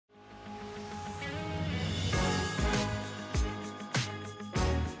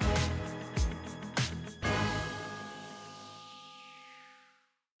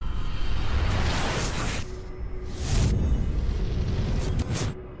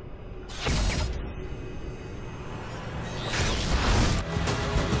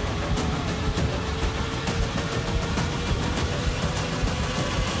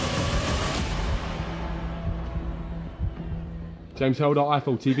James Helder,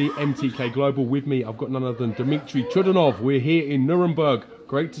 Eiffel TV, MTK Global. With me, I've got none other than Dmitry Chudinov. We're here in Nuremberg.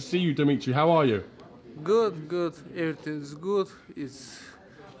 Great to see you, Dmitry. How are you? Good, good. Everything's good. It's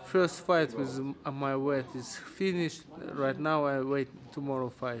first fight with my weight is finished. Right now, I wait tomorrow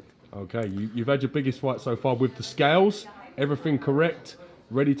fight. Okay, you've had your biggest fight so far with the scales. Everything correct.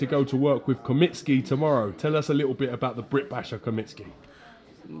 Ready to go to work with Khamitski tomorrow. Tell us a little bit about the Brit basher Khamitski.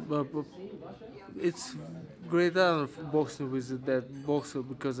 But it's great honor for boxing with that boxer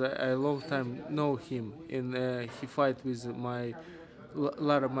because I long time know him and he fight with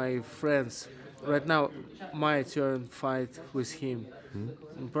lot of my friends. Right now, my turn fight with him.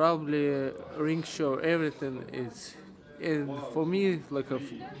 Probably ring show everything. And for me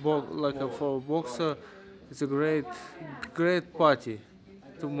for a boxer, it's a great party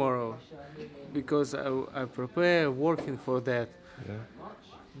tomorrow because I prepare working for that. Yeah.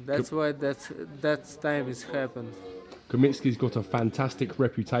 That's why that time is happened. Khamitski's got a fantastic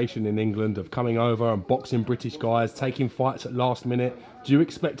reputation in England of coming over and boxing British guys, taking fights at last minute. Do you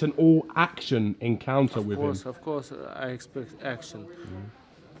expect an all-action encounter with him? Of course, I expect action.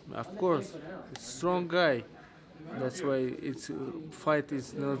 Of course, it's a strong guy. That's why fight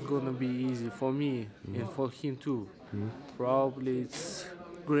is not gonna be easy for me and for him too. Probably it's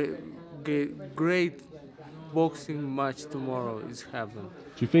great boxing match tomorrow is happening.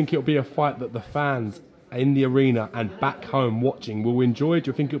 Do you think it'll be a fight that the fans in the arena and back home watching will enjoy? Do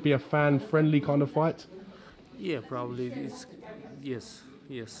you think it'll be a fan-friendly kind of fight? Yeah, probably it's yes.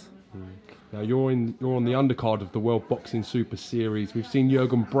 Now you're on the undercard of the World Boxing Super Series. We've seen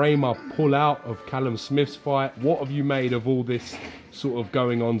Jürgen Bremer pull out of Callum Smith's fight. What have you made of all this sort of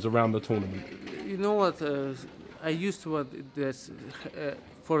going-ons around the tournament? You know what? I used to want that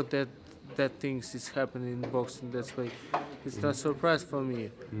for that things is happening in boxing. That's why it's not a surprise for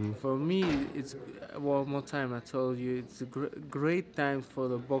me. For me, it's one more time. I told you it's a great time for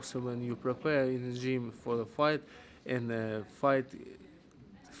the boxer when you prepare in the gym for the fight, and the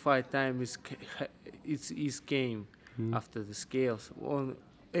fight time is came after the scales. On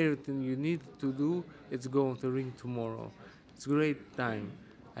everything you need to do, it's going to ring tomorrow. It's great time.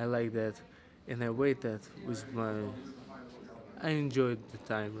 I like that, and I wait that with my. I enjoyed the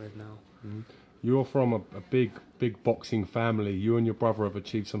time right now. You're from a big boxing family. You and your brother have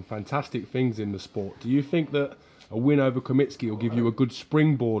achieved some fantastic things in the sport. Do you think that a win over Khamitski will give you a good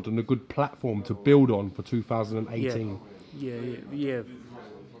springboard and a good platform to build on for 2018? Yeah.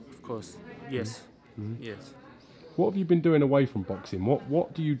 Of course. Yes. Yes. What have you been doing away from boxing?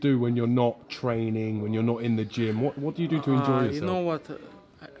 What do you do when you're not training, when you're not in the gym? What do you do to enjoy yourself? You know what?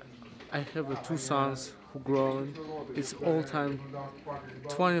 I have two sons who grown. It's all time,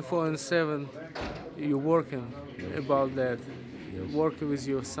 24/7. You're working about that, working with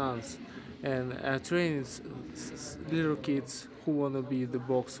your sons, and I train little kids who wanna be the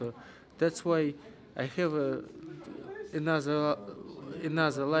boxer. That's why I have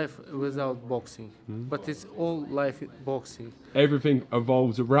another life without boxing, but it's all life boxing. Everything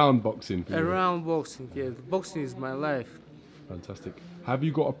evolves around boxing for you. Around boxing, yeah. Boxing is my life. Fantastic. Have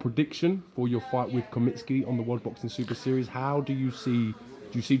you got a prediction for your fight with Khamitski on the World Boxing Super Series? How do you see?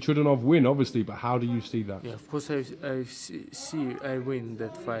 Do you see Chudinov win, obviously, but how do you see that? Yeah, of course I see I win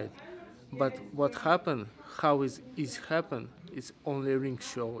that fight. But what happened, how is happened, it's only a ring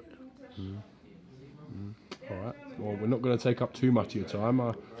show. All right. Well, we're not going to take up too much of your time.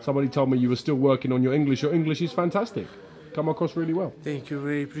 Somebody told me you were still working on your English. Your English is fantastic. Come across really well. Thank you,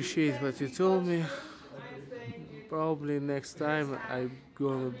 very appreciate what you told me. Probably next time I'm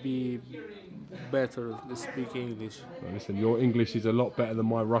gonna be better to speak English. Well, listen, your English is a lot better than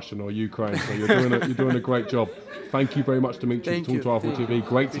my Russian or Ukraine, so you're doing a great job. Thank you very much, Dmitry. Talk to Eiffel TV.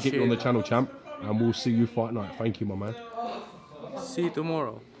 Great to get you on the channel, champ, and we'll see you fight night. Thank you, my man. See you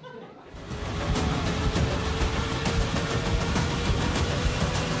tomorrow.